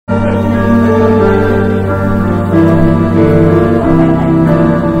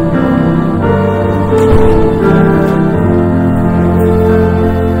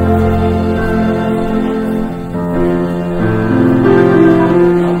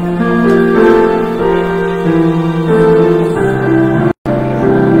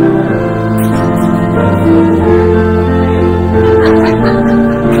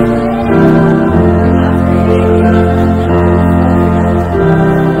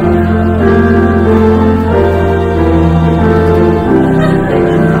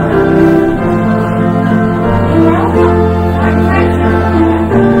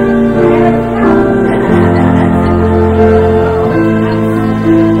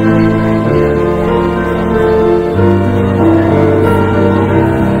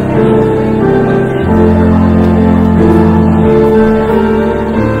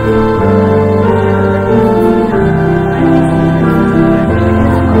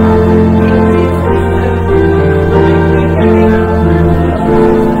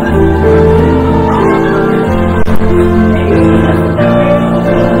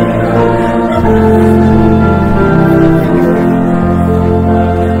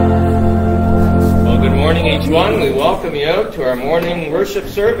morning, each one. We welcome you out to our morning worship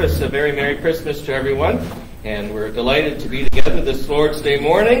service. A very Merry Christmas to everyone. And we're delighted to be together this Lord's Day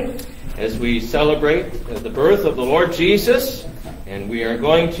morning as we celebrate the birth of the Lord Jesus. And we are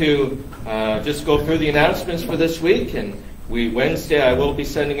going to just go through the announcements for this week. And Wednesday, I will be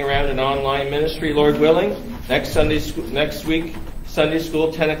sending around an online ministry, Lord willing. Next week, Sunday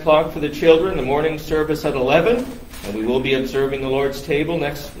school, 10 o'clock for the children. The morning service at 11. And we will be observing the Lord's table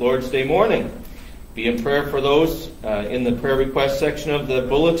next Lord's Day morning. Be in prayer for those in the prayer request section of the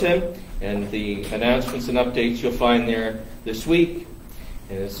bulletin and the announcements and updates you'll find there this week.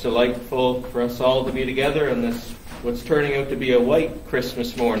 And it's delightful for us all to be together on this, what's turning out to be a white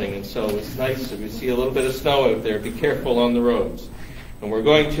Christmas morning. And so it's nice that we see a little bit of snow out there. Be careful on the roads. And we're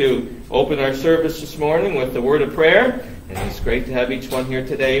going to open our service this morning with the word of prayer. And it's great to have each one here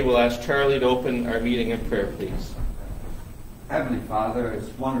today. We'll ask Charlie to open our meeting in prayer, please. Heavenly Father, it's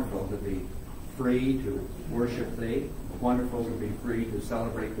wonderful to be free to worship Thee. It's wonderful to be free to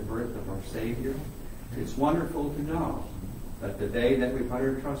celebrate the birth of our Savior. It's wonderful to know that the day that we put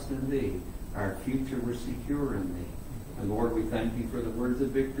our trust in Thee, our future was secure in Thee. And Lord, we thank You for the words of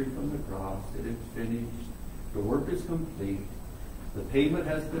victory from the cross. It is finished. The work is complete. The payment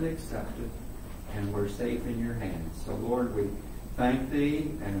has been accepted. And we're safe in Your hands. So Lord, we thank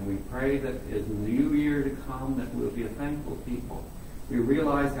Thee, and we pray that in the new year to come that we'll be a thankful people. We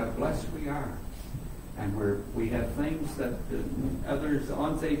realize how blessed we are, and we have things that others,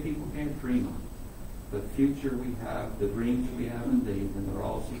 unsaved people, can't dream of. The future we have, the dreams we have in Thee, and they're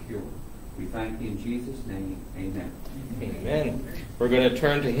all secure. We thank Thee in Jesus' name. Amen. Amen. We're going to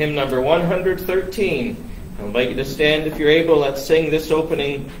turn to hymn number 113. I invite you to stand if you're able. Let's sing this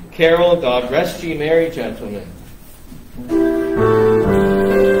opening carol, God Rest Ye Merry Gentlemen.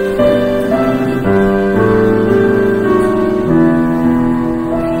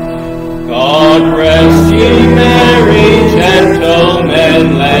 God rest ye merry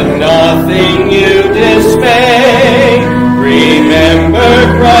gentlemen, let nothing you dismay.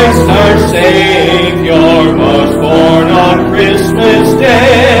 Remember Christ our Savior was born on Christmas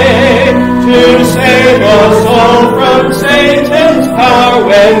Day, to save us all from Satan's power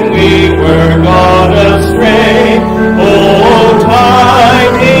when we were gone astray. Oh,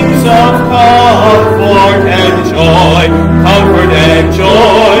 tidings of comfort and joy, comfort and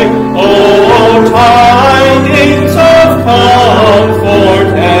joy. Oh, tidings of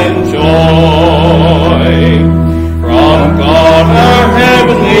comfort and joy. From God our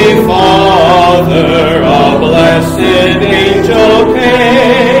Heavenly Father, a blessed angel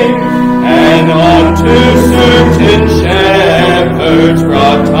came, and unto certain shepherds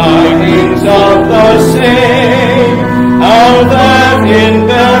brought tidings of the same, how that in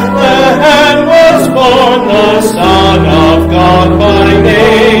Bethlehem was born the Son of God by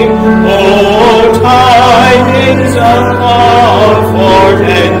name. Oh, tidings of comfort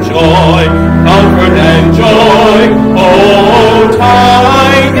and joy, comfort and joy. Oh,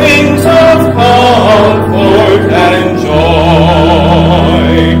 tidings of comfort and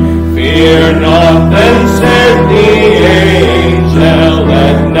joy. Fear not, then said the angel,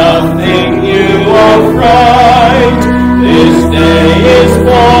 let nothing you affright. This day is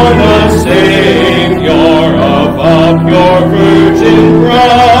born a Savior of your virgin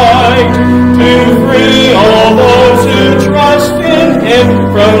bride, to free all those who trust in Him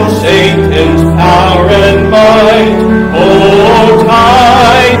from Satan's power and might. Oh,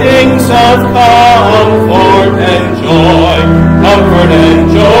 tidings of comfort and joy, comfort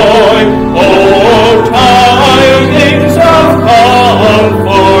and joy. Oh, tidings of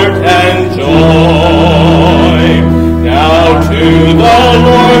comfort and joy. Now to the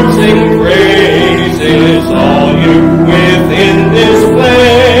Lord sing praises, all you within this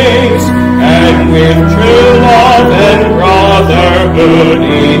place, and with true love and brotherhood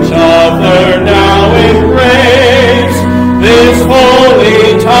each other now embrace. This holy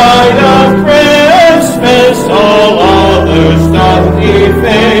tide of Christmas all others doth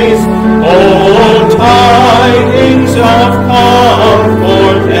deface. Oh, tidings of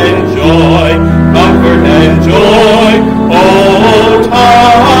comfort and joy, comfort and joy. Oh,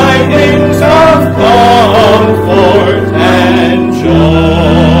 tidings of comfort and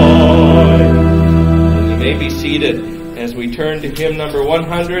joy. You may be seated as we turn to hymn number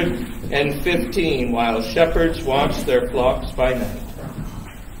 115, While Shepherds Watch Their Flocks by Night.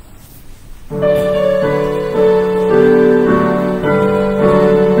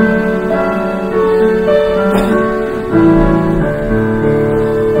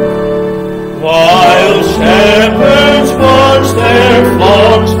 While shepherds watch their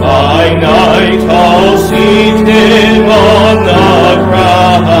flocks by night, all seated on the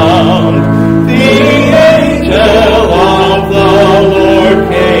ground, the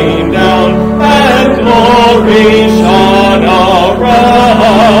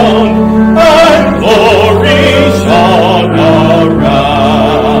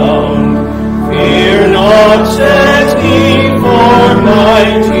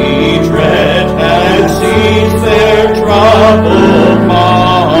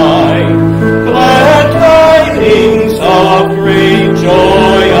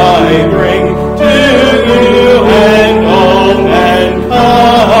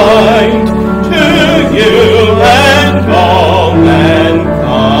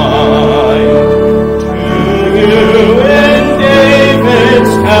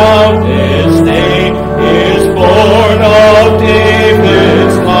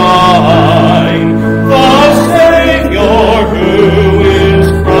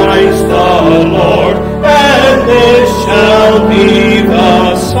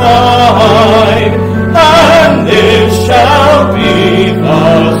bride, and this shall be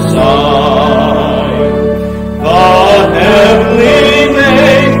the sign. The heavenly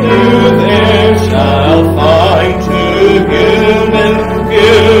maiden there shall find to human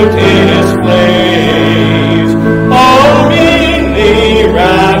beauty displays, all meanly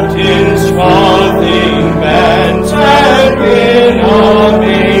wrapped in swathing bands and in a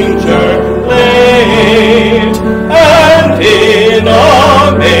manger laid, and in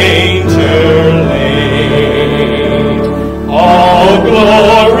a manger laid. All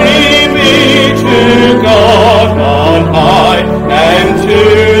glory be to God on high, and to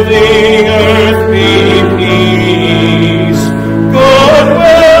the earth be peace.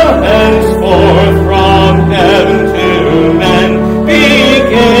 Goodwill henceforth from heaven to men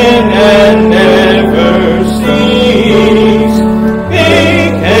begin and never cease.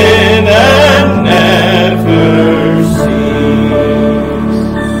 Begin and never cease.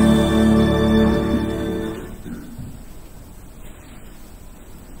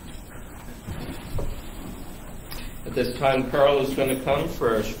 At this time, Carl is going to come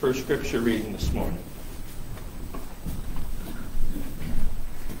for our first scripture reading this morning.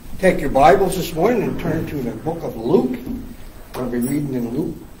 Take your Bibles this morning and turn to the book of Luke. We'll be reading in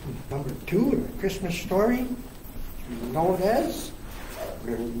Luke number 2, the Christmas story, you know it as.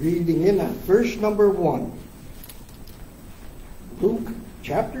 We're reading in at verse number 1. Luke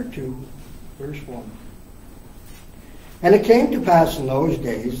chapter 2, verse 1. And it came to pass in those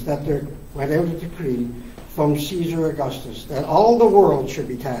days that there went out a decree from Caesar Augustus that all the world should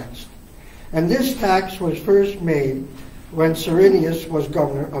be taxed. And this tax was first made when Cyrenius was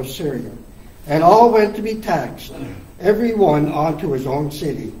governor of Syria. And all went to be taxed, every one unto his own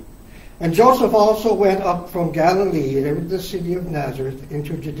city. And Joseph also went up from Galilee out of the city of Nazareth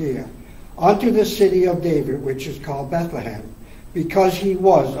into Judea, unto the city of David, which is called Bethlehem, because he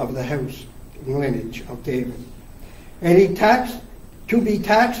was of the house and lineage of David. And he to be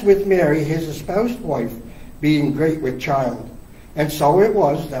taxed with Mary, his espoused wife, being great with child. And so it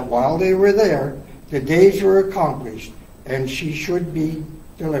was that while they were there, the days were accomplished, and she should be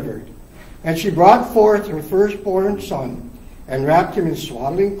delivered. And she brought forth her firstborn son, and wrapped him in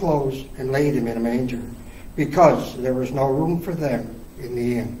swaddling clothes, and laid him in a manger, because there was no room for them in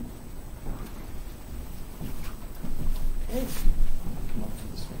the inn. Okay.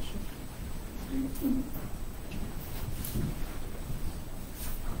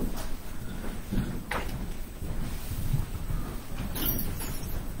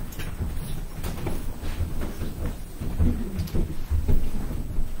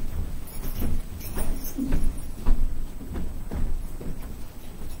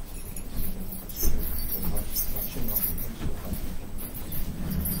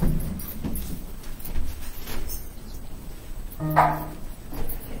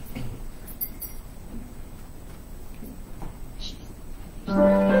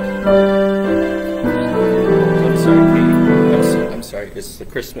 I'm sorry, it's the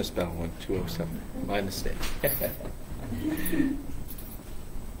Christmas bell one, 207. My mistake.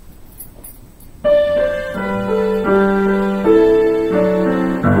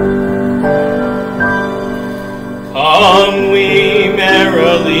 Come we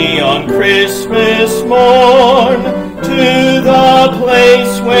merrily on Christmas morn to the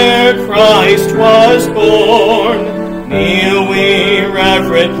place where Christ was born. Kneel we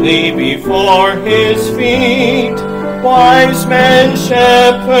reverently before his feet. Wise men,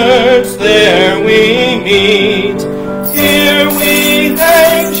 shepherds, there we meet. Hear we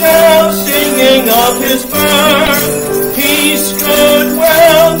angels singing of his birth. Peace,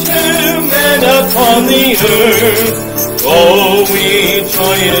 goodwill to men upon the earth. Go we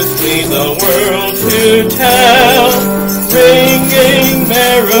joyously the world to tell, ringing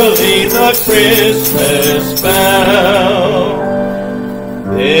merrily the Christmas bell.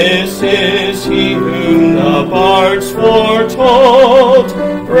 This is he whom the bards foretold.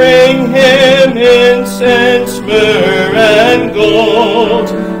 Bring him incense, myrrh, and gold.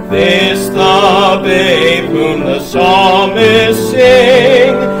 This the babe whom the psalmists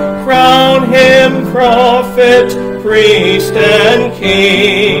sing. Crown him prophet, priest, and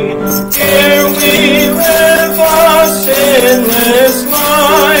king. Here we live a sinless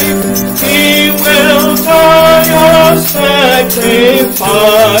life. He will die a sacrifice.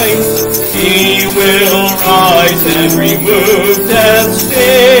 He will rise and remove death's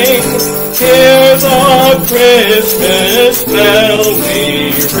sting. Hear the Christmas bell we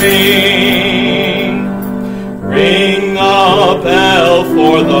ring. Ring a bell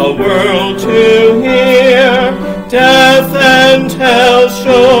for the world to hear. Death and hell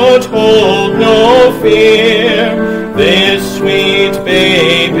should hold no fear. This sweet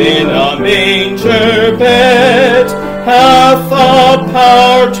babe in a manger bed hath the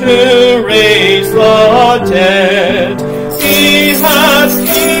power to raise the dead. He hath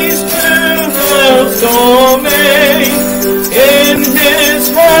keys to hell's domain, in his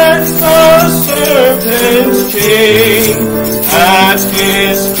hands the serpent's chain. At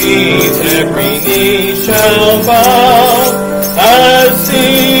his feet every knee shall bow, as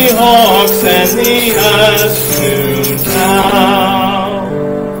the ox and the ass hewn down.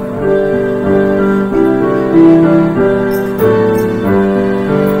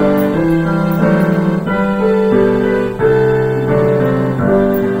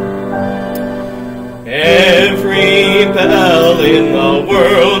 Every bell in the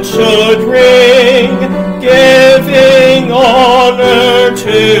world should ring, giving honor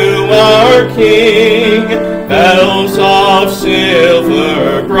to our King. Bells of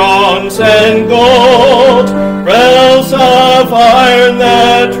silver, bronze, and gold, bells of iron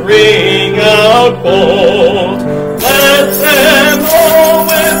that ring out bold. Let them all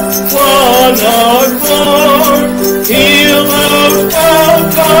with one accord peal out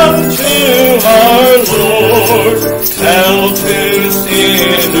welcome to our Lord. Tell to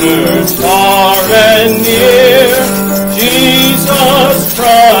sinners far and near, Jesus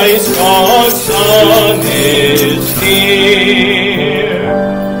Christ, God's Son, is here.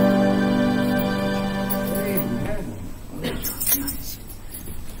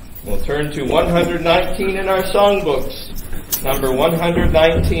 We'll turn to 119 in our songbooks. Number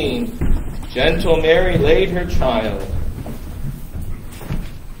 119, Gentle Mary laid her child.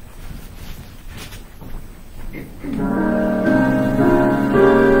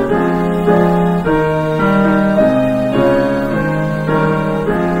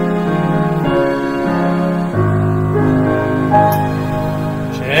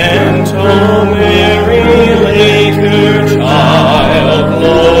 Gentle Mary laid her child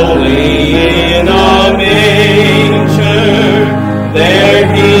lowly in a manger. There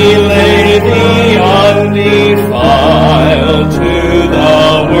he lay the undefiled, to the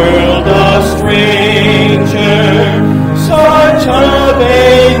world a stranger. Such a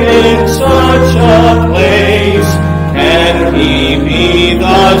babe in such a place, can he be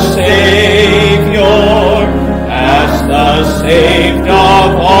the Savior? Ask the saved of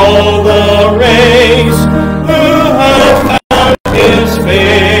all the race, who have found his favor.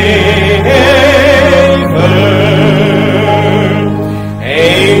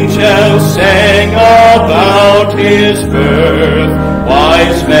 Angels sang about his birth,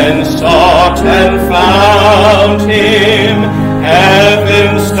 wise men sought and found him.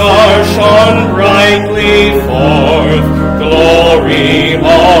 Heaven's star shone brightly forth, glory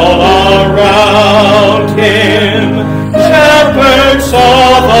all around him. Shepherds saw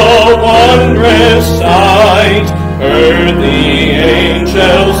the wondrous sight, heard the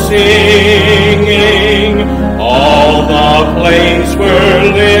angels singing. All the plains were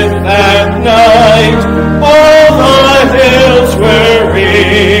lit that night, all the hills were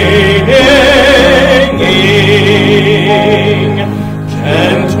ringing.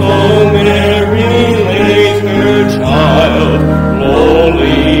 Gentle Mary laid her child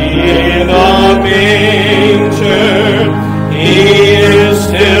lowly in a manger. He is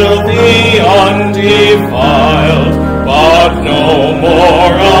still the undefiled, but no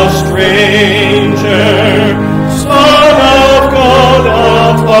more a stranger. Son of God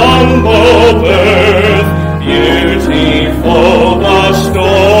of humble birth, beautiful the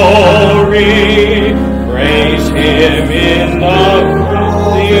story. Praise him in the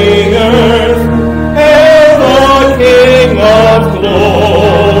earth, hail the King of glory.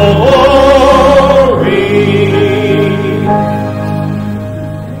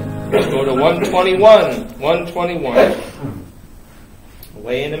 Let's go to 121. 121.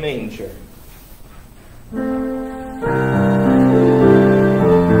 Away in a manger.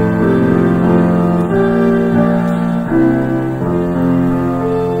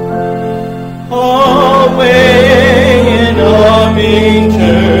 Away in a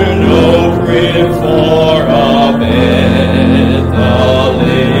manger, no crib for a bed, the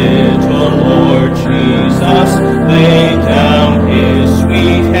little Lord Jesus laid down his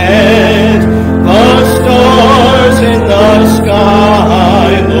sweet head. The stars in the sky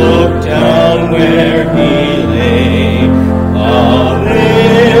looked down where he lay. The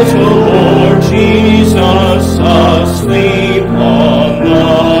little Lord Jesus asleep on the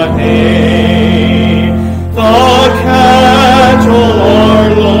hay. The cattle are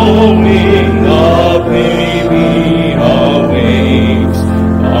lowing, the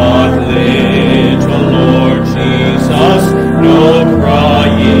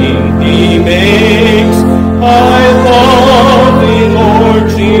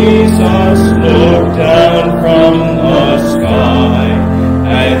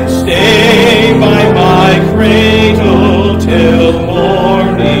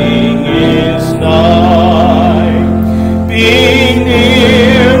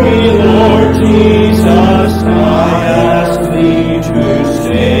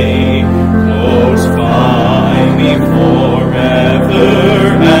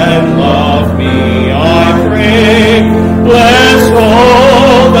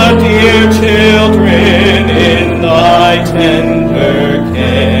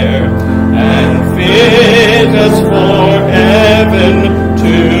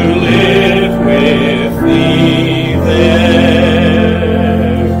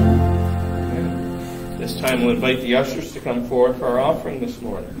time, we'll invite the ushers to come forward for our offering this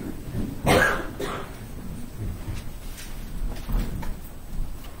morning.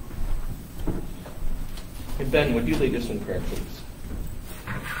 And Ben, would you lead us in prayer, please?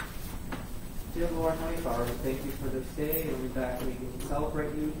 Dear Lord, Heavenly Father, we thank you for this day and that we can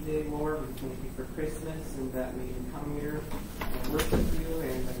celebrate you today, Lord. We thank you for Christmas and that we can come here and worship you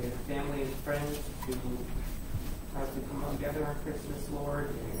and get family and friends to have to come together on Christmas, Lord,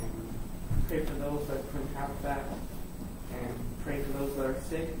 and pray for those that couldn't have that and pray for those that are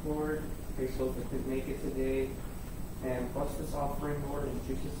sick, Lord. Pray for those that couldn't make it today. And bless this offering, Lord, in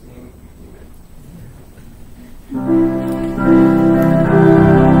Jesus' name, amen.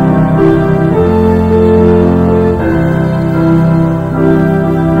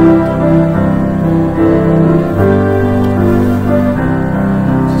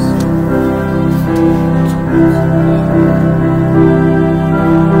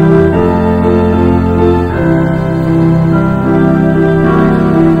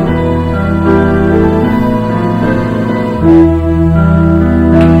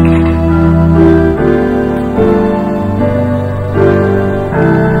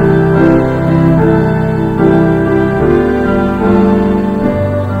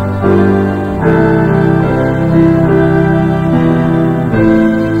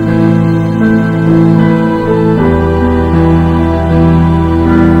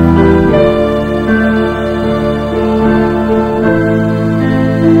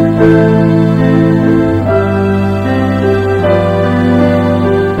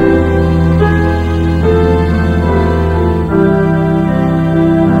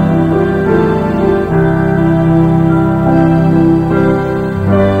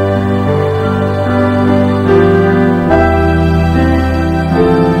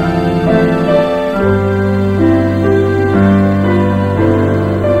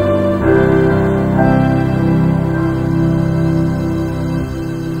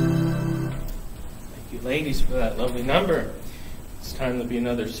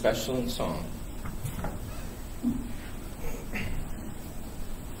 Special in song.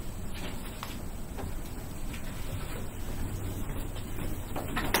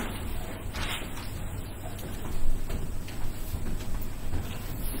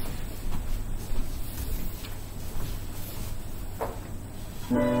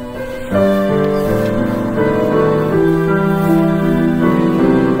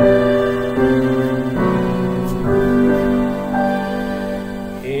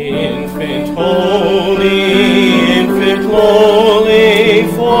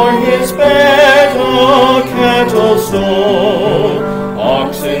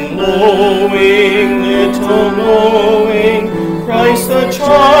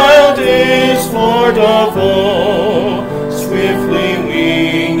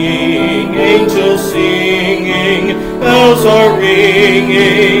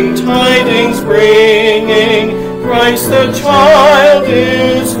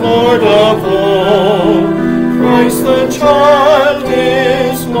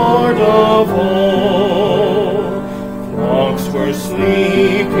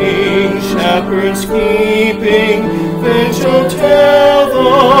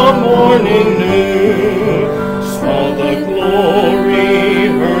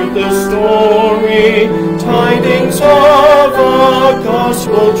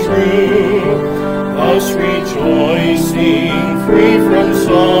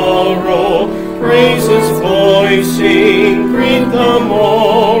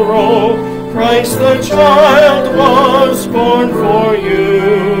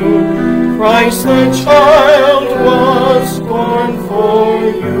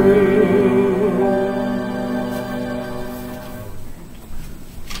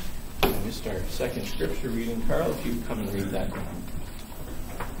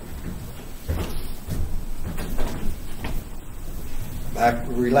 Back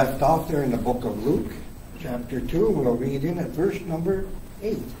where we left off there in the book of Luke, chapter 2, we'll read in at verse number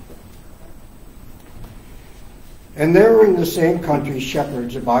 8. And there were in the same country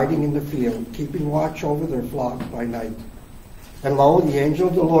shepherds abiding in the field, keeping watch over their flock by night. And lo, the angel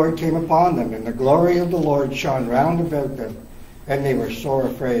of the Lord came upon them, and the glory of the Lord shone round about them, and they were sore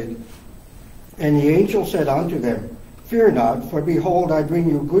afraid. And the angel said unto them, Fear not, for behold, I bring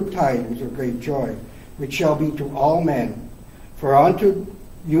you good tidings of great joy, which shall be to all men. For unto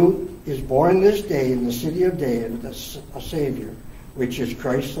you is born this day in the city of David a Savior, which is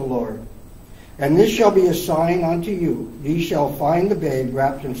Christ the Lord. And this shall be a sign unto you. Ye shall find the babe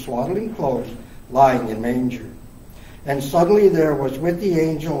wrapped in swaddling clothes, lying in manger. And suddenly there was with the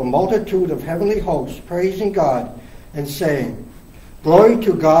angel a multitude of heavenly hosts, praising God, and saying, Glory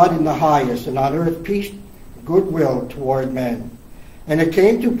to God in the highest, and on earth peace goodwill toward men. And it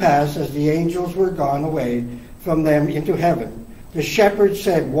came to pass, as the angels were gone away from them into heaven, the shepherds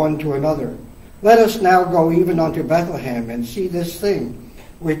said one to another, Let us now go even unto Bethlehem, and see this thing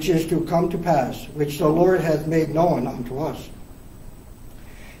which is to come to pass, which the Lord hath made known unto us.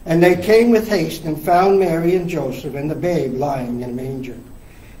 And they came with haste, and found Mary and Joseph, and the babe lying in a manger.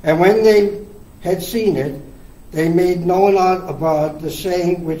 And when they had seen it, they made known abroad the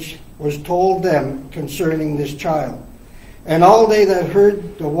saying which was told them concerning this child. And all they that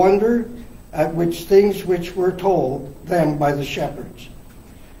heard the wonder at which things which were told them by the shepherds.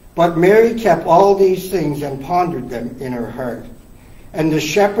 But Mary kept all these things and pondered them in her heart. And the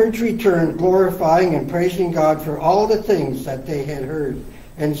shepherds returned, glorifying and praising God for all the things that they had heard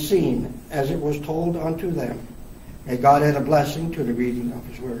and seen, as it was told unto them. May God add a blessing to the reading of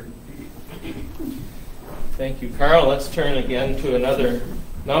his word. Thank you, Carl. Let's turn again to another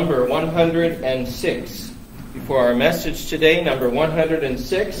number, 106. Before our message today, number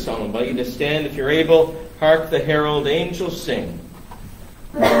 106, I'll invite you to stand if you're able. Hark the herald angels sing.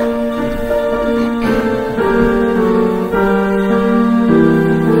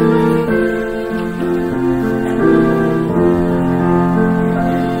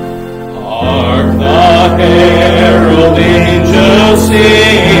 Hark the herald angels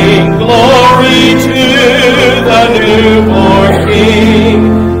sing, glory to the newborn King.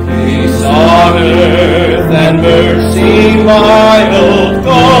 Peace on earth and mercy mild,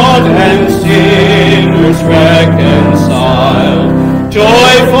 God and sinners reconciled.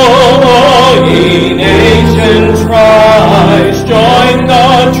 Joyful all ye nations rise, join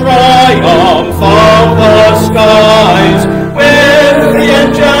the triumph of the skies, with the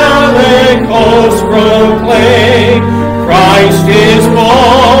angelic host proclaim, Christ is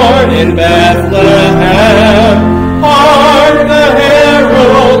born in Bethlehem. Hark the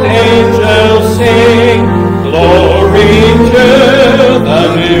herald angels sing, glory to the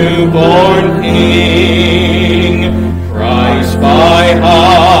newborn King. Christ by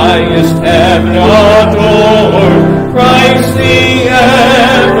highest heaven adored, Christ the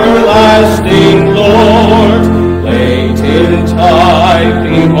everlasting Lord. Late in time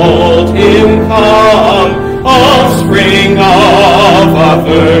behold him come, offspring of a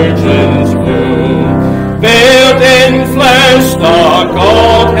virgin's womb. Veiled in flesh the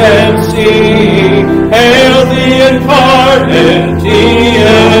Godhead see, hail the incarnate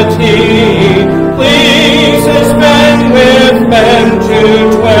deity. Pleases men with men to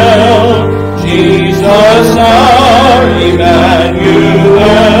dwell, Jesus our Emmanuel.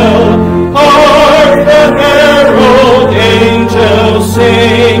 Hark the herald angels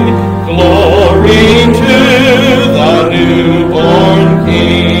sing, glory to the newborn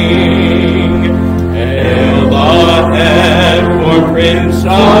King. Hail the head for Prince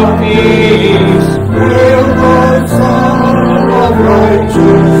of Peace, hail the Son of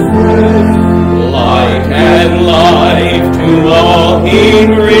righteousness. Light and life to all he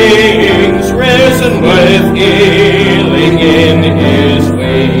brings, risen with healing in his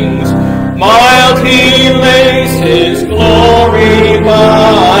wings. Mild he lays his glory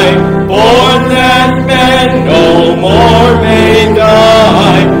by, born that men no more may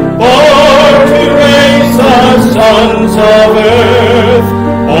die, born to raise the sons of earth,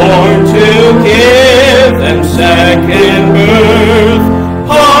 born to give them second birth.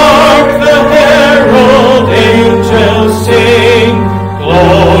 Hark the herald angels sing,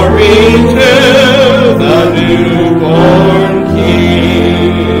 glory to the newborn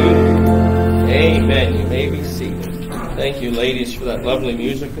King. Amen. You may be seated. Thank you, ladies, for that lovely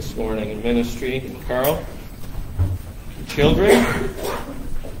music this morning in ministry. And Carl, children.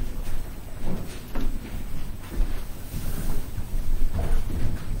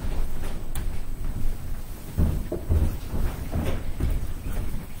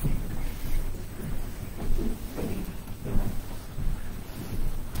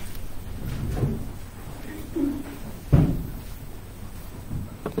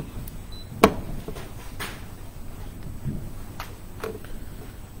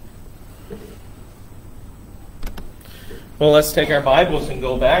 Well, let's take our Bibles and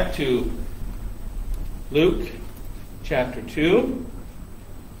go back to Luke chapter 2.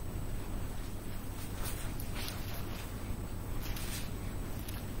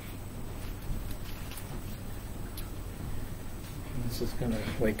 This is going to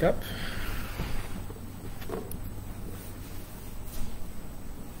wake up.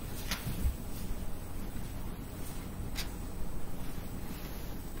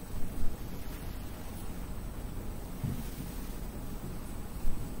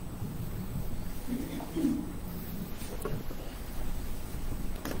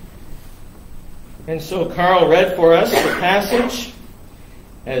 And so Carl read for us the passage,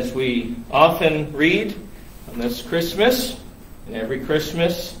 as we often read on this Christmas, and every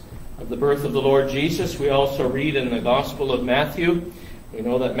Christmas of the birth of the Lord Jesus. We also read in the Gospel of Matthew. We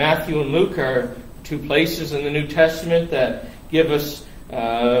know that Matthew and Luke are two places in the New Testament that give us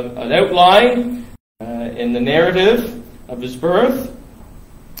an outline in the narrative of his birth.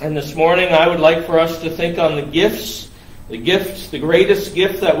 And this morning I would like for us to think on the gifts, the greatest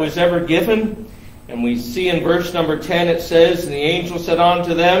gift that was ever given. And we see in verse number 10 it says, "And the angel said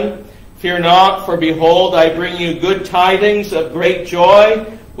unto them, Fear not, for behold, I bring you good tidings of great joy,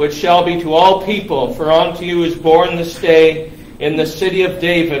 which shall be to all people. For unto you is born this day in the city of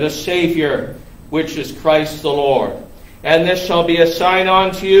David a Savior, which is Christ the Lord. And this shall be a sign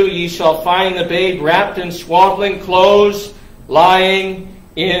unto you, ye shall find the babe wrapped in swaddling clothes, lying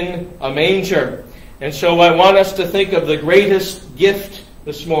in a manger." And so I want us to think of the greatest gift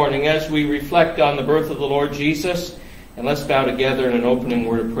this morning as we reflect on the birth of the Lord Jesus. And let's bow together in an opening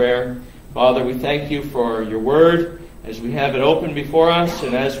word of prayer. Father, we thank you for your word as we have it open before us.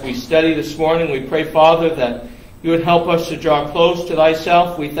 And as we study this morning, we pray, Father, that you would help us to draw close to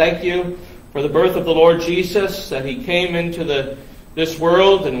thyself. We thank you for the birth of the Lord Jesus, that he came into this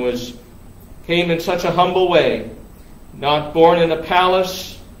world and came in such a humble way, not born in a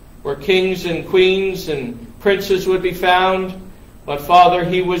palace where kings and queens and princes would be found, but Father,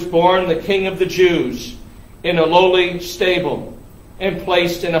 he was born the King of the Jews in a lowly stable and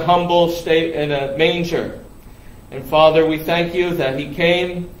placed in a humble state in a manger. And Father, we thank you that he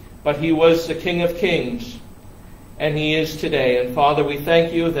came, but he was the King of Kings, and he is today. And Father, we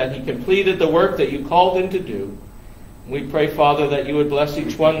thank you that he completed the work that you called him to do. We pray, Father, that you would bless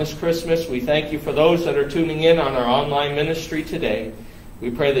each one this Christmas. We thank you for those that are tuning in on our online ministry today. We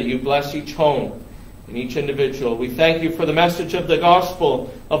pray that you bless each home and each individual. We thank you for the message of the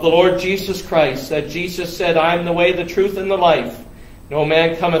gospel of the Lord Jesus Christ, that Jesus said, "I am the way, the truth, and the life. No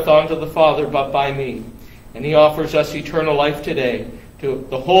man cometh unto the Father but by me." And he offers us eternal life today to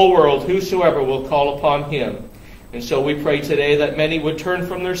the whole world, whosoever will call upon him. And so we pray today that many would turn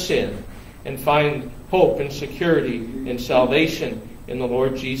from their sin and find hope and security and salvation in the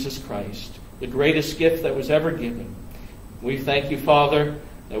Lord Jesus Christ, the greatest gift that was ever given. We thank you, Father,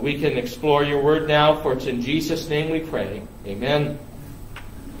 that we can explore your word now, for it's in Jesus' name we pray. Amen.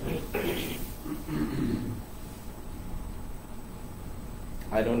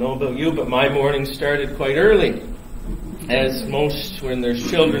 I don't know about you, but my morning started quite early. As most, when there's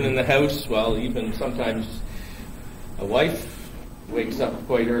children in the house, well, even sometimes a wife wakes up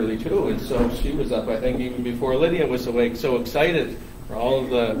quite early too. And so she was up, I think, even before Lydia was awake, so excited for all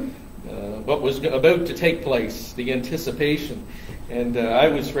of the what was about to take place, the anticipation. And I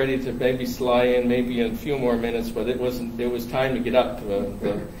was ready to maybe slide in maybe in a few more minutes, but it wasn't. It was time to get up.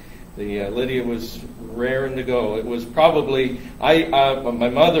 Lydia was raring to go. It was probably my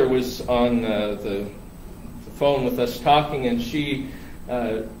mother was on the phone with us talking, and she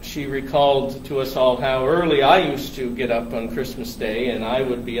recalled to us all how early I used to get up on Christmas Day, and I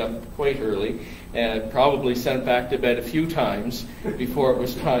would be up quite early and probably sent back to bed a few times before it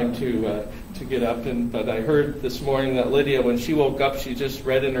was time to get up. But I heard this morning that Lydia, when she woke up, she just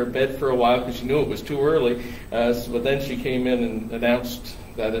read in her bed for a while because she knew it was too early. But then she came in and announced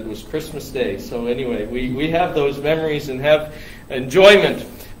that it was Christmas Day. So anyway, we have those memories and have enjoyment.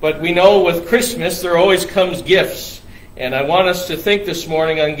 But we know with Christmas there always comes gifts. And I want us to think this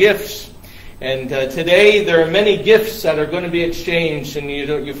morning on gifts. And today there are many gifts that are going to be exchanged. And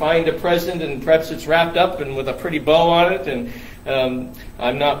you find a present and perhaps it's wrapped up and with a pretty bow on it. And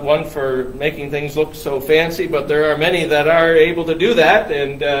I'm not one for making things look so fancy, but there are many that are able to do that.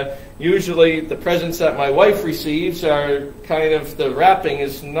 And usually the presents that my wife receives are kind of, the wrapping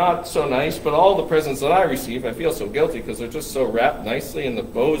is not so nice, but all the presents that I receive, I feel so guilty because they're just so wrapped nicely and the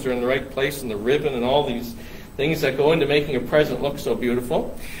bows are in the right place and the ribbon and all these things that go into making a present look so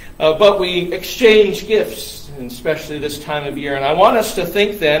beautiful. But we exchange gifts, and especially this time of year. And I want us to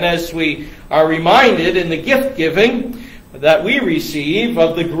think then, as we are reminded in the gift giving that we receive,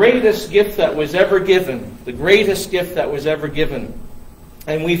 of the greatest gift that was ever given. The greatest gift that was ever given.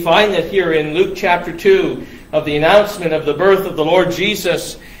 And we find that here in Luke chapter 2 of the announcement of the birth of the Lord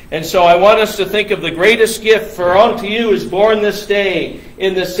Jesus. And so I want us to think of the greatest gift. For unto you is born this day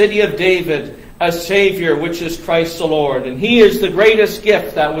in the city of David a Savior, which is Christ the Lord. And He is the greatest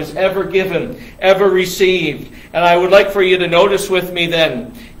gift that was ever given, ever received. And I would like for you to notice with me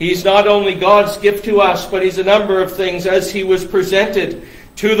then, He's not only God's gift to us, but He's a number of things as He was presented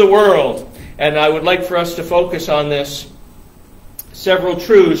to the world. And I would like for us to focus on this. Several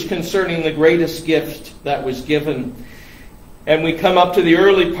truths concerning the greatest gift that was given. And we come up to the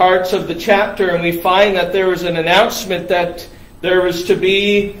early parts of the chapter and we find that there is an announcement that there is to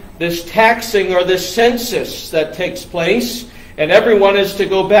be this taxing or this census that takes place. And everyone is to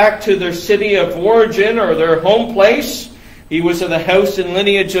go back to their city of origin or their home place. He was of the house and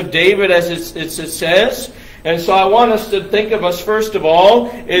lineage of David, as it says. And so I want us to think of us, first of all,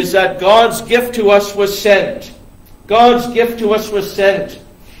 is that God's gift to us was sent. God's gift to us was sent.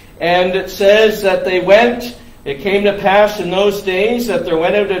 And it says that they went. It came to pass in those days that there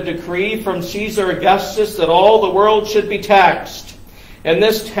went out a decree from Caesar Augustus that all the world should be taxed. And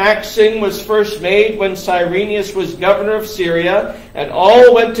this taxing was first made when Cyrenius was governor of Syria, and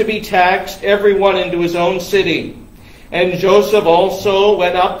all went to be taxed, every one into his own city. And Joseph also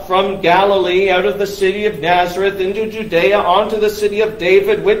went up from Galilee out of the city of Nazareth into Judea unto the city of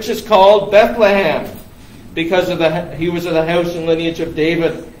David, which is called Bethlehem, because he was of the house and lineage of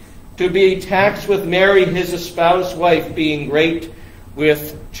David, to be taxed with Mary, his espoused wife, being great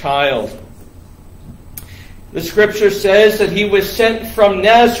with child. The scripture says that he was sent from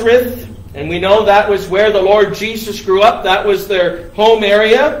Nazareth, and we know that was where the Lord Jesus grew up. That was their home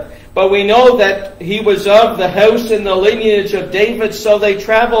area. But we know that he was of the house and the lineage of David, so they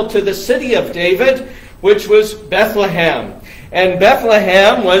traveled to the city of David, which was Bethlehem. And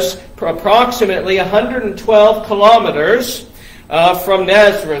Bethlehem was approximately 112 kilometers from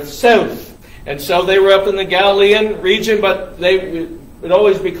Nazareth, south. And so they were up in the Galilean region, but they would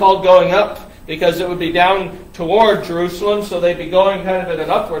always be called going up because it would be down toward Jerusalem, so they'd be going kind of in an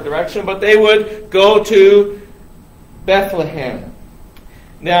upward direction, but they would go to Bethlehem.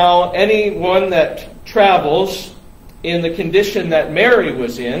 Now, anyone that travels in the condition that Mary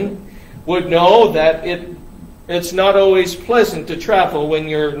was in would know that it's not always pleasant to travel when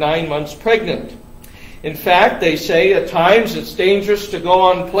you're 9 months pregnant. In fact, they say at times it's dangerous to go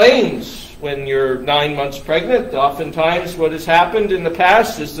on planes when you're 9 months pregnant. Oftentimes what has happened in the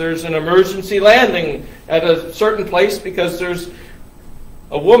past is there's an emergency landing at a certain place because there's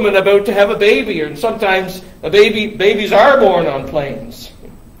a woman about to have a baby, and sometimes babies are born on planes.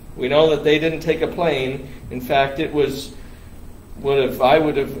 We know that they didn't take a plane. In fact, I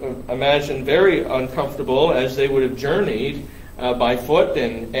would have imagined very uncomfortable as they would have journeyed by foot,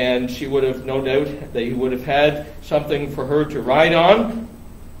 and she would have, no doubt, they would have had something for her to ride on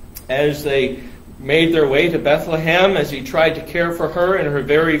as they made their way to Bethlehem, as he tried to care for her in her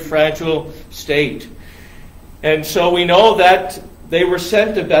very fragile state. And so we know that they were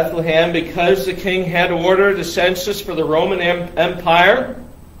sent to Bethlehem because the king had ordered a census for the Roman Empire.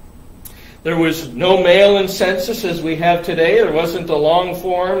 There was no mail-in census as we have today. There wasn't a long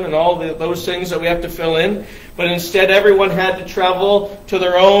form and all those things that we have to fill in. But instead, everyone had to travel to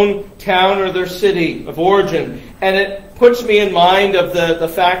their own town or their city of origin. And it puts me in mind of the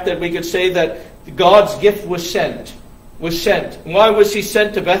fact that we could say that God's gift was sent. Why was he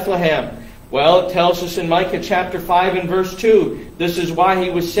sent to Bethlehem? Well, it tells us in Micah chapter 5 and verse 2. This is why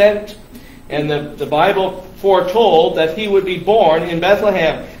he was sent. And the Bible foretold that he would be born in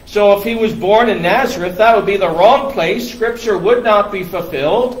Bethlehem. So if he was born in Nazareth, that would be the wrong place. Scripture would not be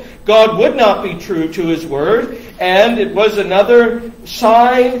fulfilled. God would not be true to his word. And it was another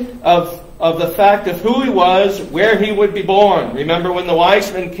sign of the fact of who he was, where he would be born. Remember when the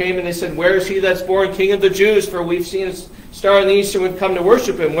wise men came and they said, "Where is he that's born King of the Jews? For we've seen his star in the east and we've come to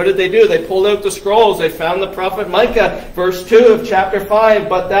worship him." What did they do? They pulled out the scrolls. They found the prophet Micah, verse 2 of chapter 5.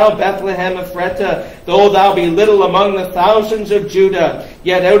 "But thou, Bethlehem Ephratah, though thou be little among the thousands of Judah,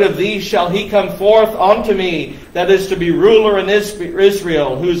 yet out of thee shall he come forth unto me, that is to be ruler in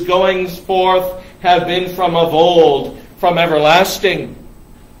Israel, whose goings forth have been from of old, from everlasting."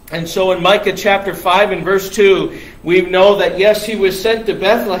 And so in Micah chapter 5 and verse 2, we know that yes, he was sent to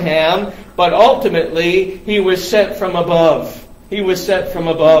Bethlehem, but ultimately he was sent from above. He was sent from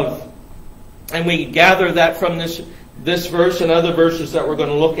above. And we gather that from this verse and other verses that we're going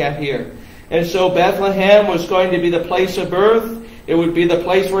to look at here. And so Bethlehem was going to be the place of birth. It would be the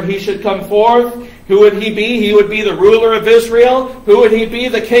place where he should come forth. Who would he be? He would be the ruler of Israel. Who would he be?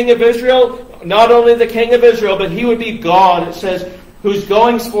 The king of Israel. Not only the king of Israel, but he would be God. It says, whose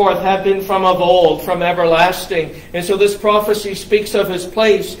goings forth have been from of old, from everlasting. And so this prophecy speaks of his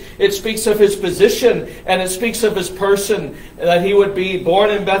place, it speaks of his position, and it speaks of his person, that he would be born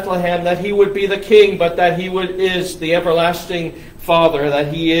in Bethlehem, that he would be the king, but that he is the everlasting Father,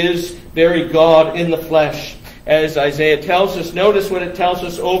 that he is very God in the flesh. As Isaiah tells us, notice what it tells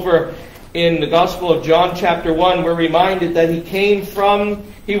us over in the Gospel of John chapter 1. We're reminded that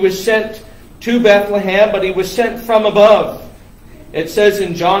he was sent to Bethlehem, but he was sent from above. It says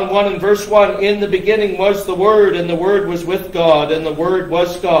in John 1 and verse 1, "In the beginning was the Word, and the Word was with God, and the Word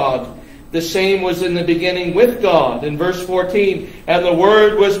was God." the same was in the beginning with God. In verse 14, and the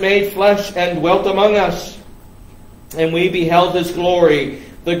Word was made flesh and dwelt among us. And we beheld His glory.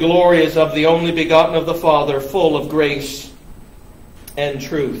 The glory is of the only begotten of the Father, full of grace and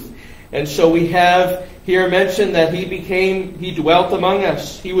truth. And so we have here mentioned that He dwelt among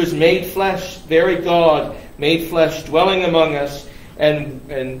us. He was made flesh, very God, made flesh, dwelling among us,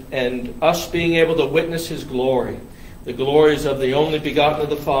 and us being able to witness His glory. The glories of the only begotten of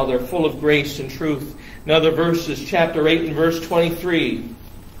the Father, full of grace and truth. Another verse is chapter 8 and verse 23.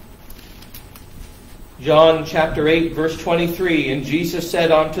 John chapter 8, verse 23. And Jesus said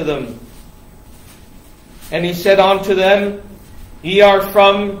unto them, and He said unto them, Ye are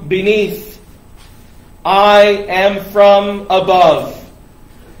from beneath, I am from above.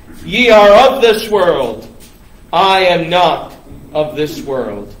 Ye are of this world, I am not of this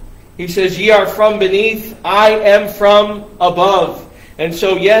world. He says, Ye are from beneath, I am from above. And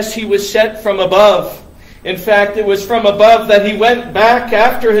so, yes, He was sent from above. In fact, it was from above that He went back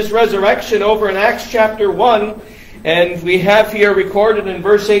after His resurrection over in Acts chapter 1. And we have here recorded in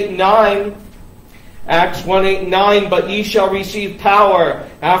verse 8 and 9, Acts 1, 8 and 9, But ye shall receive power.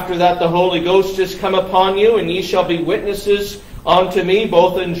 After that the Holy Ghost is come upon you, and ye shall be witnesses unto me,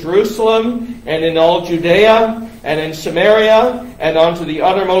 both in Jerusalem and in all Judea and in Samaria and unto the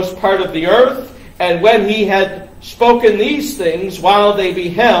uttermost part of the earth. And when He had spoken these things, while they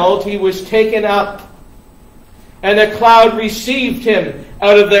beheld, He was taken up, and a cloud received Him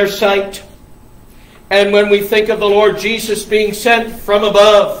out of their sight. And when we think of the Lord Jesus being sent from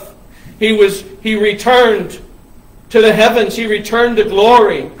above, He returned to the heavens. He returned to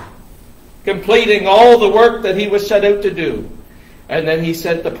glory, completing all the work that He was set out to do. And then He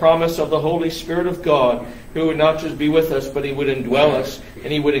sent the promise of the Holy Spirit of God, who would not just be with us, but He would indwell us,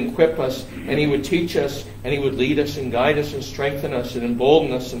 and He would equip us, and He would teach us, and He would lead us and guide us and strengthen us and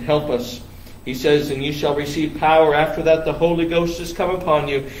embolden us and help us. He says, and you shall receive power. After that the Holy Ghost has come upon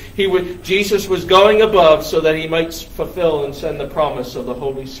you. Jesus was going above so that He might fulfill and send the promise of the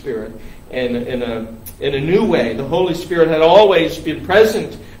Holy Spirit in a new way. The Holy Spirit had always been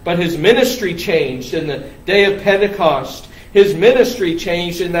present, but His ministry changed in the day of Pentecost. His ministry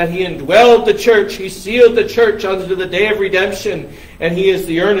changed in that He indwelled the church. He sealed the church unto the day of redemption. And He is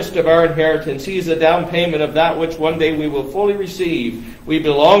the earnest of our inheritance. He is the down payment of that which one day we will fully receive. We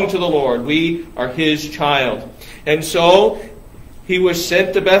belong to the Lord. We are His child. And so He was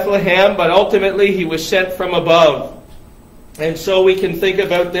sent to Bethlehem, but ultimately He was sent from above. And so we can think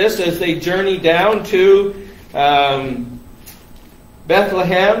about this as they journey down to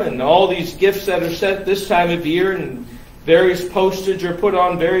Bethlehem, and all these gifts that are sent this time of year, and various postage are put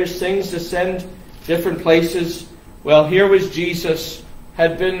on various things to send different places. Well, here was Jesus,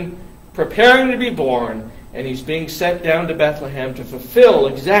 had been preparing to be born, and He's being sent down to Bethlehem to fulfill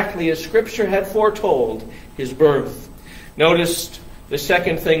exactly as Scripture had foretold His birth. Notice the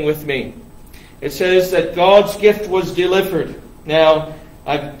second thing with me. It says that God's gift was delivered. Now,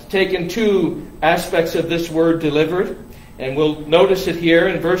 I've taken two aspects of this word delivered, and we'll notice it here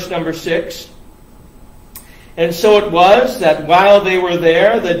in verse number 6. And so it was that while they were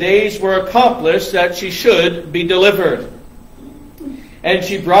there, the days were accomplished that she should be delivered. And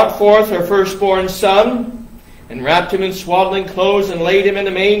she brought forth her firstborn son, and wrapped him in swaddling clothes, and laid him in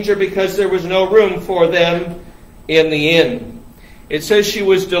a manger, because there was no room for them in the inn. It says she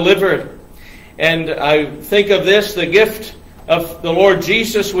was delivered. And I think of this, the gift of the Lord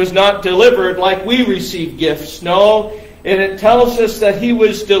Jesus was not delivered like we receive gifts. No. And it tells us that He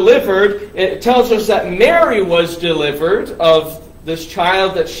was delivered. It tells us that Mary was delivered of this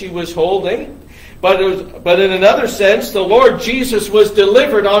child that she was holding. But in another sense, the Lord Jesus was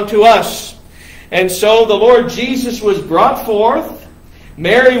delivered unto us. And so the Lord Jesus was brought forth.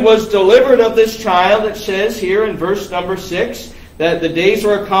 Mary was delivered of this child. It says here in verse number 6 that the days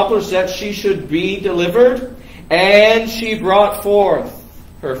were accomplished that she should be delivered. And she brought forth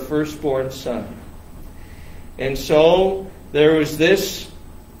her firstborn son. And so there was this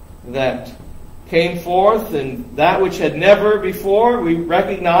that came forth, and that which had never before. We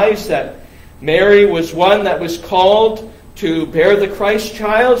recognize that Mary was one that was called to bear the Christ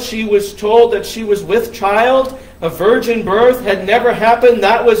child. She was told that she was with child. A virgin birth had never happened.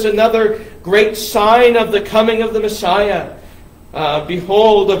 That was another great sign of the coming of the Messiah.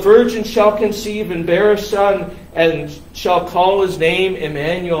 Behold, a virgin shall conceive and bear a son, and shall call His name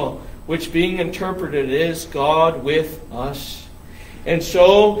Emmanuel, which being interpreted is God with us. And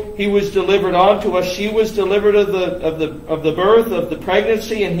so He was delivered unto us. She was delivered of the birth, of the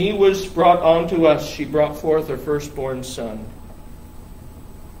pregnancy, and He was brought unto us. She brought forth her firstborn son.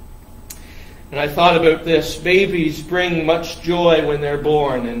 And I thought about this. Babies bring much joy when they're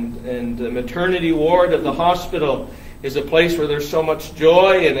born, and the maternity ward of the hospital is a place where there's so much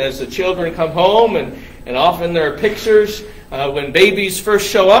joy. And as the children come home, and often there are pictures when babies first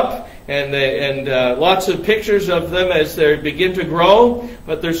show up, and lots of pictures of them as they begin to grow.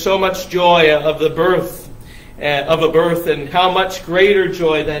 But there's so much joy of the birth, and how much greater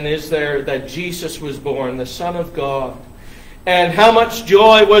joy then is there that Jesus was born, the Son of God. And how much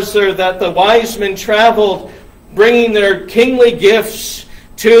joy was there that the wise men traveled, bringing their kingly gifts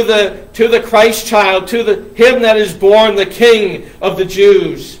to the Christ child, to him that is born, the King of the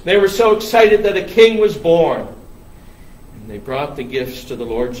Jews. They were so excited that a king was born. And they brought the gifts to the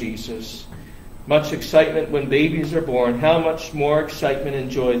Lord Jesus. Much excitement when babies are born. How much more excitement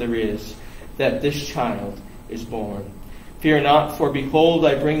and joy there is that this child is born. Fear not, for behold,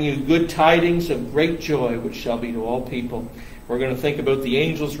 I bring you good tidings of great joy, which shall be to all people. We're going to think about the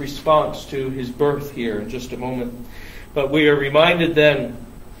angel's response to his birth here in just a moment. But we are reminded then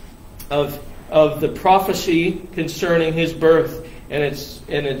of the prophecy concerning his birth, and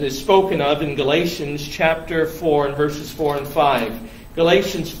it is spoken of in Galatians chapter 4 and verses 4 and 5.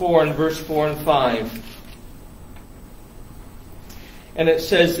 Galatians 4 and verse 4 and 5. And it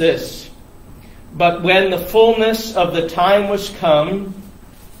says this: "But when the fullness of the time was come,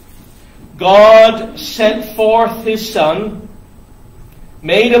 God sent forth his Son,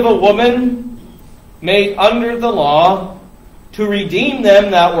 made of a woman, made under the law, to redeem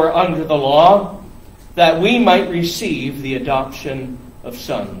them that were under the law, that we might receive the adoption of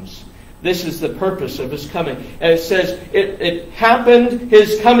sons." This is the purpose of his coming. And it says, it happened,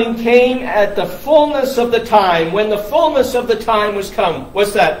 his coming came at the fullness of the time. When the fullness of the time was come.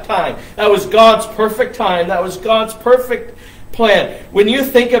 What's that time? That was God's perfect time. That was God's perfect plan. When you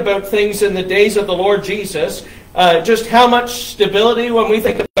think about things in the days of the Lord Jesus, just how much stability, when we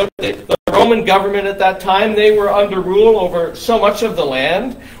think about the Roman government at that time, they were under rule over so much of the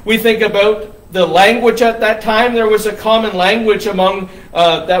land. We think about the language at that time. There was a common language among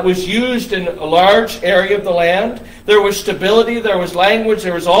that was used in a large area of the land. There was stability, there was language,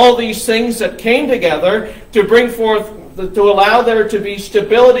 there was all these things that came together to bring forth, to allow there to be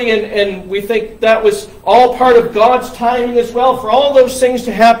stability, and we think that was all part of God's timing as well, for all those things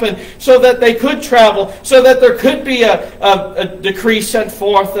to happen so that they could travel, so that there could be a decree sent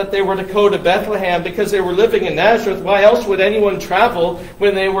forth that they were to go to Bethlehem because they were living in Nazareth. Why else would anyone travel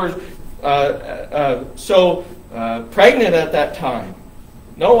when they were so pregnant at that time?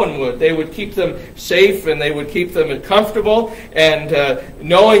 No one would. They would keep them safe, and they would keep them comfortable. And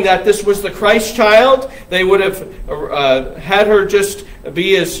knowing that this was the Christ child, they would have had her just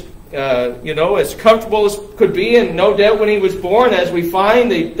be as as comfortable as could be. And no doubt when he was born, as we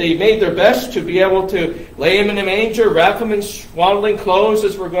find, they made their best to be able to lay him in a manger, wrap him in swaddling clothes,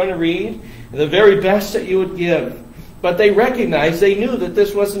 as we're going to read, the very best that you would give. But they recognized, they knew that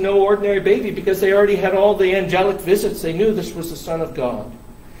this wasn't no ordinary baby because they already had all the angelic visits. They knew this was the Son of God.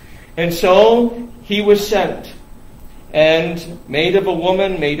 And so he was sent, and made of a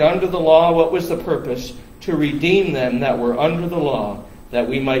woman, made under the law. What was the purpose? To redeem them that were under the law, that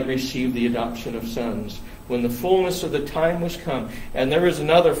we might receive the adoption of sons. When the fullness of the time was come. And there is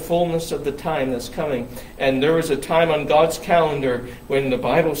another fullness of the time that's coming. And there is a time on God's calendar when the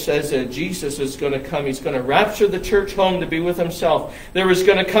Bible says that Jesus is going to come. He's going to rapture the church home to be with himself. There is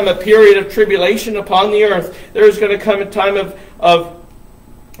going to come a period of tribulation upon the earth. There is going to come a time of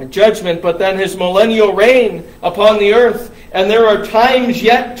judgment, but then his millennial reign upon the earth. And there are times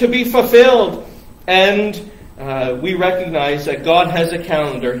yet to be fulfilled. And we recognize that God has a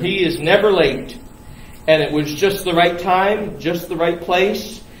calendar. He is never late. And it was just the right time, just the right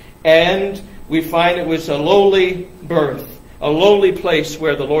place. And we find it was a lowly birth, a lowly place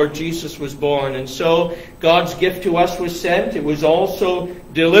where the Lord Jesus was born. And so God's gift to us was sent. It was also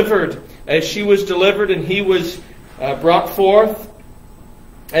delivered. As she was delivered and he was brought forth.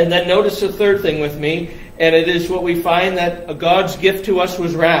 And then notice the third thing with me. And it is what we find, that God's gift to us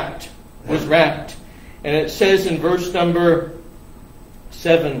was wrapped. And it says in verse number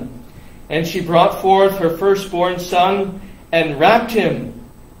 7, "And she brought forth her firstborn son, and wrapped him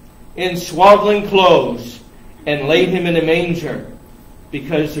in swaddling clothes, and laid him in a manger,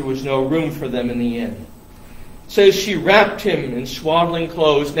 because there was no room for them in the inn." It says she wrapped him in swaddling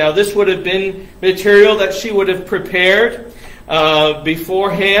clothes. Now this would have been material that she would have prepared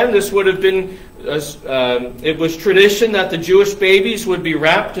beforehand. This would have been, it was tradition that the Jewish babies would be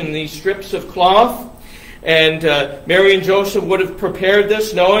wrapped in these strips of cloth. And Mary and Joseph would have prepared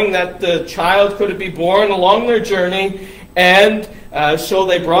this, knowing that the child could be born along their journey. And so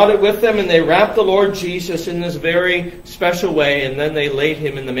they brought it with them, and they wrapped the Lord Jesus in this very special way. And then they laid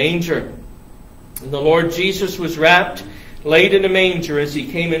him in the manger. And the Lord Jesus was wrapped, laid in a manger as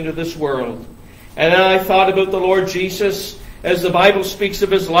he came into this world. And then I thought about the Lord Jesus as the Bible speaks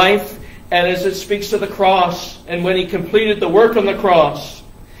of his life and as it speaks of the cross. And when he completed the work on the cross,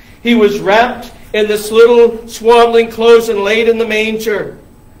 he was wrapped in this little swaddling clothes and laid in the manger.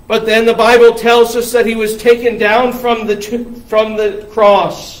 But then the Bible tells us that he was taken down from the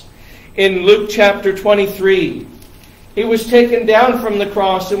cross in Luke chapter 23. He was taken down from the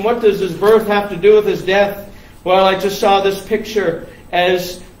cross. And what does his birth have to do with his death? Well, I just saw this picture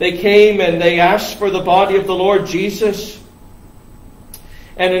as they came and they asked for the body of the Lord Jesus.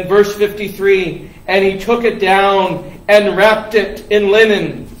 And in verse 53, and he took it down and wrapped it in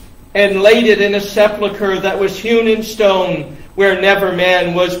linen and laid it in a sepulchre that was hewn in stone, where never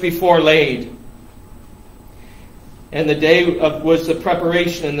man was before laid. And the day was the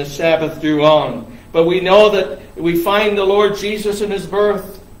preparation, and the Sabbath drew on. But we know that we find the Lord Jesus in his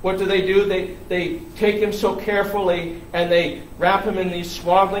birth. What do? They take him so carefully, and they wrap him in these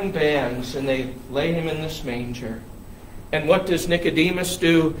swaddling bands, and they lay him in this manger. And what does Nicodemus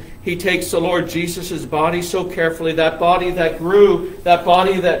do? He takes the Lord Jesus' body so carefully, that body that grew, that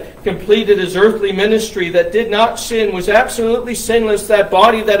body that completed his earthly ministry, that did not sin, was absolutely sinless, that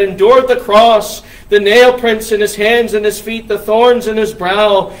body that endured the cross, the nail prints in his hands and his feet, the thorns in his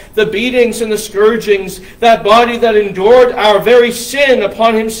brow, the beatings and the scourgings, that body that endured our very sin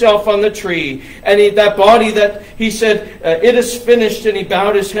upon himself on the tree. And that body that he said, it is finished, and he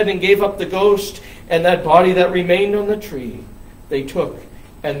bowed his head and gave up the ghost. And that body that remained on the tree, they took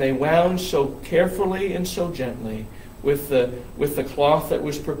and they wound so carefully and so gently with the cloth that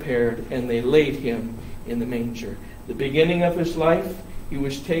was prepared, and they laid him in the manger. The beginning of his life, he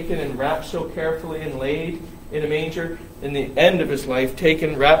was taken and wrapped so carefully and laid in a manger. In the end of his life,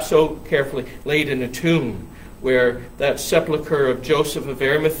 taken, wrapped so carefully, laid in a tomb, where that sepulchre of Joseph of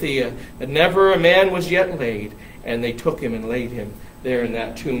Arimathea, that never a man was yet laid, and they took him and laid him there in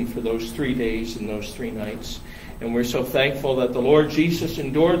that tomb for those 3 days and those 3 nights. And we're so thankful that the Lord Jesus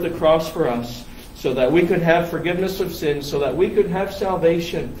endured the cross for us, so that we could have forgiveness of sins, so that we could have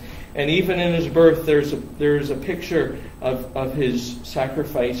salvation. And even in his birth, there's a picture of his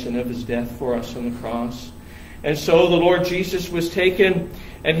sacrifice and of his death for us on the cross. And so the Lord Jesus was taken,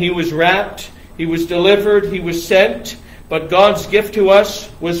 and he was wrapped, he was delivered, he was sent, but God's gift to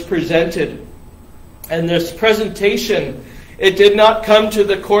us was presented. And this presentation, it did not come to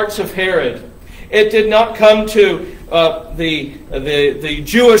the courts of Herod. It did not come to the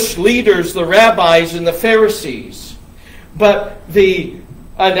Jewish leaders, the rabbis and the Pharisees. But the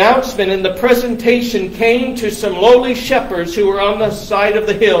announcement and the presentation came to some lowly shepherds who were on the side of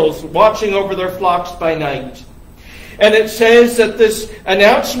the hills, watching over their flocks by night. And it says that this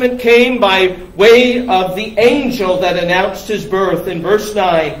announcement came by way of the angel that announced his birth in verse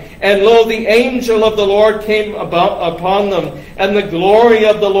 9. And lo, the angel of the Lord came upon them, and the glory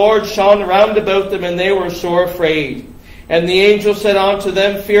of the Lord shone round about them, and they were sore afraid. And the angel said unto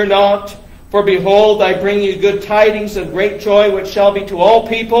them, Fear not, for behold, I bring you good tidings of great joy, which shall be to all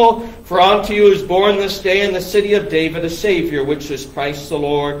people. For unto you is born this day in the city of David a Savior, which is Christ the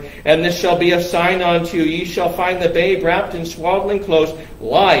Lord. And this shall be a sign unto you. Ye shall find the babe wrapped in swaddling clothes,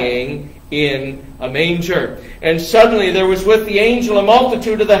 lying in a manger. And suddenly there was with the angel a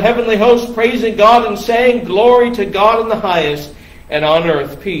multitude of the heavenly host, praising God and saying, Glory to God in the highest, and on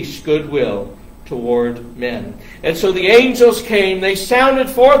earth peace, goodwill toward men. And so the angels came, they sounded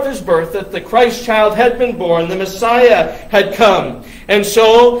forth his birth, that the Christ child had been born, the Messiah had come. And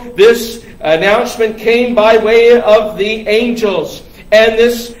so this announcement came by way of the angels. And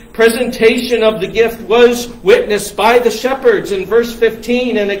this presentation of the gift was witnessed by the shepherds in verse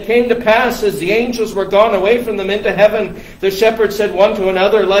 15. And it came to pass, as the angels were gone away from them into heaven, the shepherds said one to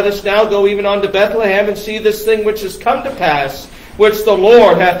another, Let us now go even unto Bethlehem, and see this thing which is come to pass, which the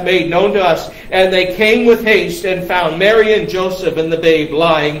Lord hath made known to us. And they came with haste, and found Mary and Joseph and the babe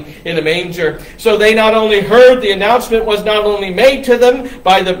lying in a manger. So they not only heard, the announcement was not only made to them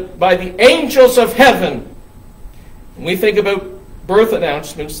by the angels of heaven. When we think about birth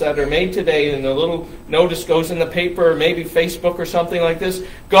announcements that are made today, and a little notice goes in the paper, or maybe Facebook or something like this,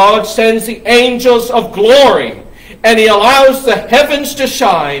 God sends the angels of glory, and he allows the heavens to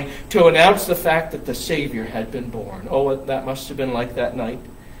shine to announce the fact that the Savior had been born. Oh, that must have been like that night,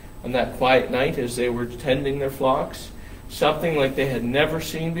 on that quiet night as they were tending their flocks. Something like they had never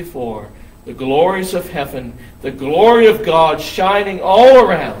seen before. The glories of heaven, the glory of God shining all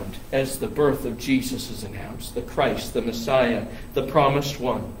around as the birth of Jesus is announced. The Christ, the Messiah, the promised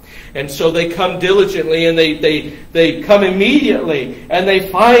one. And so they come diligently, and they come immediately, and they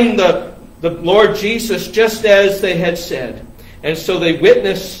find the Lord Jesus just as they had said. And so they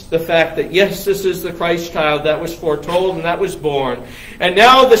witness the fact that, yes, this is the Christ child that was foretold and that was born. And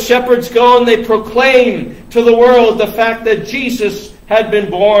now the shepherds go and they proclaim to the world the fact that Jesus had been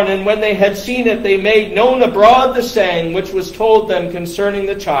born. And when they had seen it, they made known abroad the saying which was told them concerning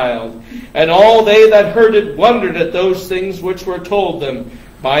the child. And all they that heard it wondered at those things which were told them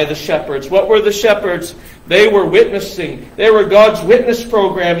by the shepherds. What were the shepherds? They were witnessing. They were God's witness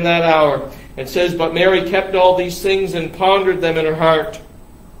program in that hour. It says, but Mary kept all these things and pondered them in her heart.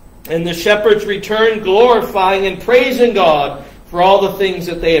 And the shepherds returned, glorifying and praising God for all the things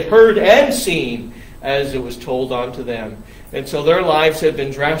that they had heard and seen as it was told unto them. And so their lives had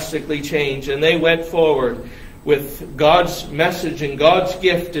been drastically changed. And they went forward with God's message and God's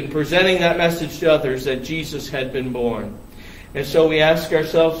gift and presenting that message to others that Jesus had been born. And so we ask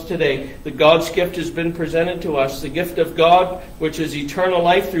ourselves today that God's gift has been presented to us. The gift of God, which is eternal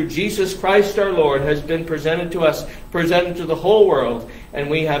life through Jesus Christ our Lord, has been presented to us, presented to the whole world. And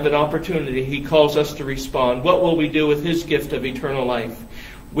we have an opportunity. He calls us to respond. What will we do with His gift of eternal life?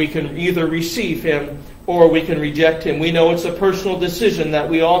 We can either receive Him or we can reject Him. We know it's a personal decision that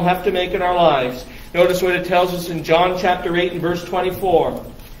we all have to make in our lives. Notice what it tells us in John chapter 8 and verse 24.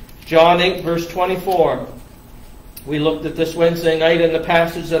 John 8 verse 24. We looked at this Wednesday night in the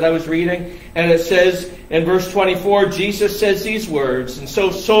passage that I was reading, and it says in verse 24, Jesus says these words, and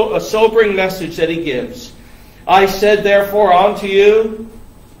so a sobering message that He gives. I said therefore unto you,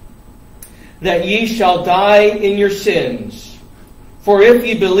 that ye shall die in your sins. For if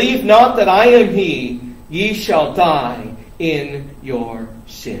ye believe not that I am He, ye shall die in your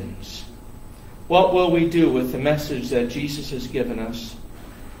sins. What will we do with the message that Jesus has given us?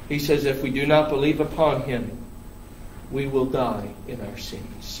 He says if we do not believe upon Him, we will die in our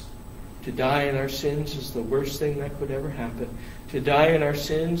sins. To die in our sins is the worst thing that could ever happen. To die in our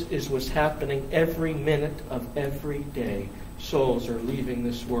sins is what's happening every minute of every day. Souls are leaving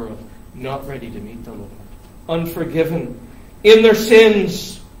this world not ready to meet the Lord. Unforgiven in their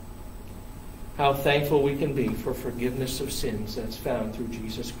sins. How thankful we can be for forgiveness of sins that's found through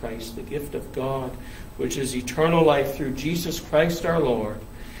Jesus Christ, the gift of God, which is eternal life through Jesus Christ our Lord.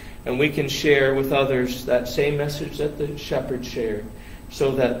 And we can share with others that same message that the shepherds shared,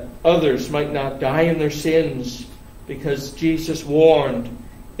 so that others might not die in their sins, because Jesus warned,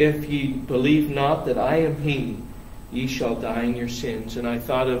 if ye believe not that I am He, ye shall die in your sins. And I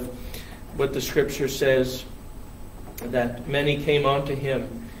thought of what the Scripture says, that many came unto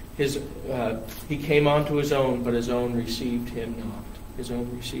Him. He came unto His own, but His own received Him not. His own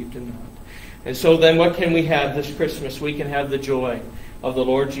received Him not. And so then what can we have this Christmas? We can have the joy of the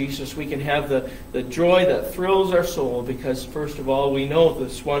Lord Jesus. We can have the joy that thrills our soul, because first of all we know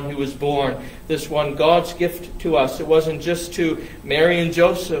this one who was born, this one God's gift to us. It wasn't just to Mary and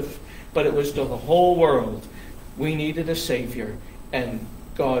Joseph, but it was to the whole world. We needed a Savior, and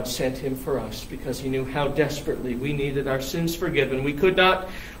God sent Him for us because He knew how desperately we needed our sins forgiven. We could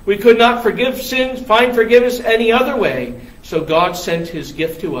not forgive sins, find forgiveness any other way. So God sent His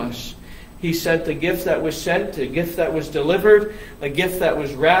gift to us. He sent the gift that was sent, a gift that was delivered, a gift that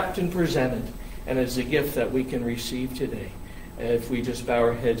was wrapped and presented, and it's a gift that we can receive today. If we just bow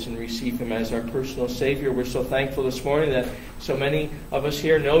our heads and receive Him as our personal Savior. We're so thankful this morning that so many of us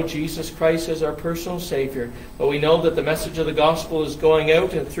here know Jesus Christ as our personal Savior. But we know that the message of the gospel is going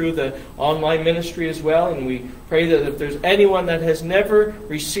out and through the online ministry as well. And we pray that if there's anyone that has never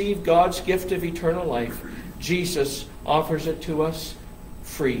received God's gift of eternal life, Jesus offers it to us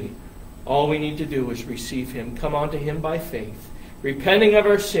free. All we need to do is receive Him, come unto Him by faith, repenting of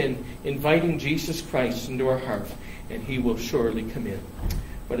our sin, inviting Jesus Christ into our heart, and He will surely come in.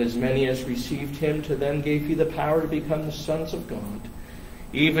 But as many as received Him, to them gave He the power to become the sons of God,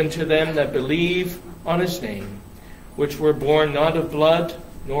 even to them that believe on His name, which were born not of blood,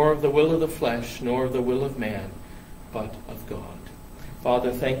 nor of the will of the flesh, nor of the will of man, but of God.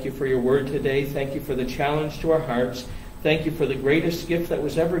 Father, thank You for Your word today. Thank You for the challenge to our hearts. Thank You for the greatest gift that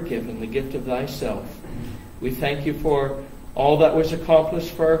was ever given, the gift of Thyself. We thank You for all that was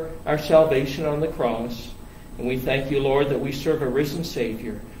accomplished for our salvation on the cross. And we thank You, Lord, that we serve a risen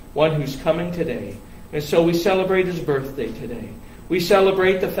Savior, one who's coming today. And so we celebrate His birthday today. We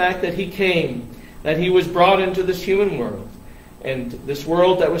celebrate the fact that He came, that He was brought into this human world, and this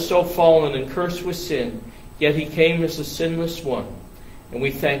world that was so fallen and cursed with sin, yet He came as a sinless one. And we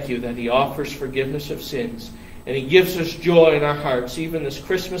thank You that He offers forgiveness of sins. And He gives us joy in our hearts, even this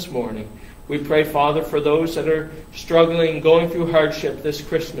Christmas morning. We pray, Father, for those that are struggling, going through hardship this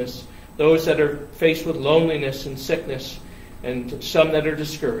Christmas, those that are faced with loneliness and sickness, and some that are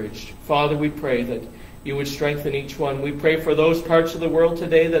discouraged. Father, we pray that You would strengthen each one. We pray for those parts of the world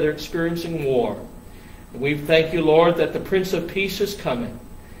today that are experiencing war. We thank you, Lord, that the Prince of Peace is coming.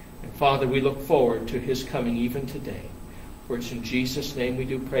 And Father, we look forward to his coming even today. For it's in Jesus' name we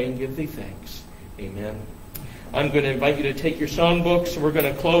do pray and give thee thanks. Amen. I'm going to invite you to take your songbooks. We're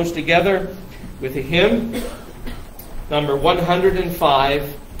going to close together with a hymn, number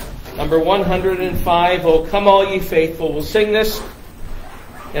 105. Number 105, "O Come All Ye Faithful." We'll sing this,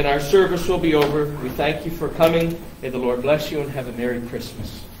 and our service will be over. We thank you for coming. May the Lord bless you, and have a Merry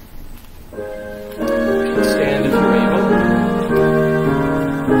Christmas. Stand if you're able.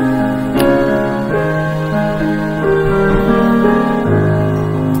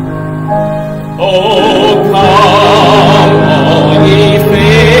 Oh, come all ye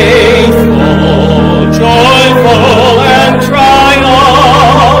faithful, joyful and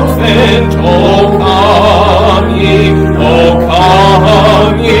triumphant. Oh, come ye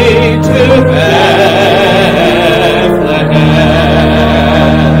to Bethlehem.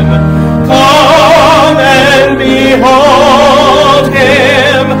 Come and behold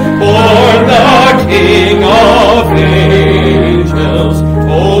him, born the King of angels.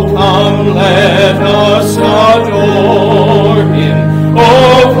 Oh, come, let us adore him.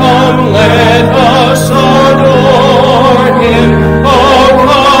 Oh, come, let us adore him. Oh,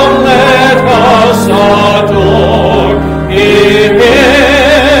 come, let us adore him.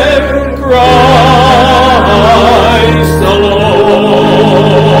 Christ the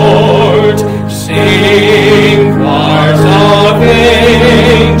Lord. Sing choirs of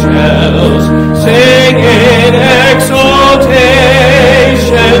angels, sing in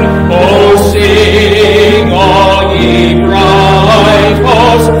exaltation. Oh, sing all ye bright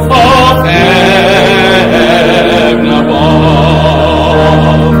hosts of heaven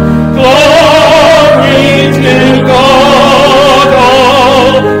above. Glory to God,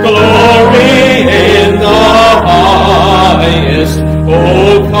 all glory in the highest.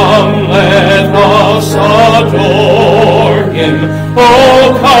 Oh, come, let us adore him.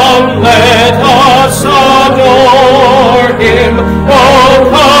 Oh, come, let us adore him. Oh,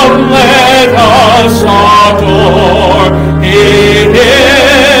 come, let us adore him.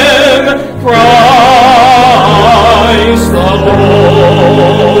 Christ the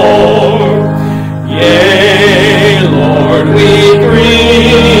Lord. Yea, Lord, we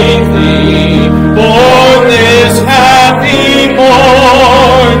greet thee for this happy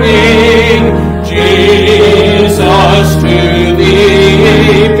morning. Jesus, to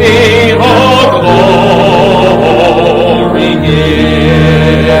thee be all glory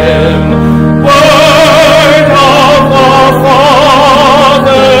given. Word of the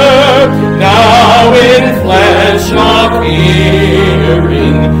Father, now in flesh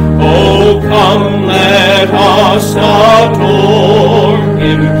appearing. Oh, come, let us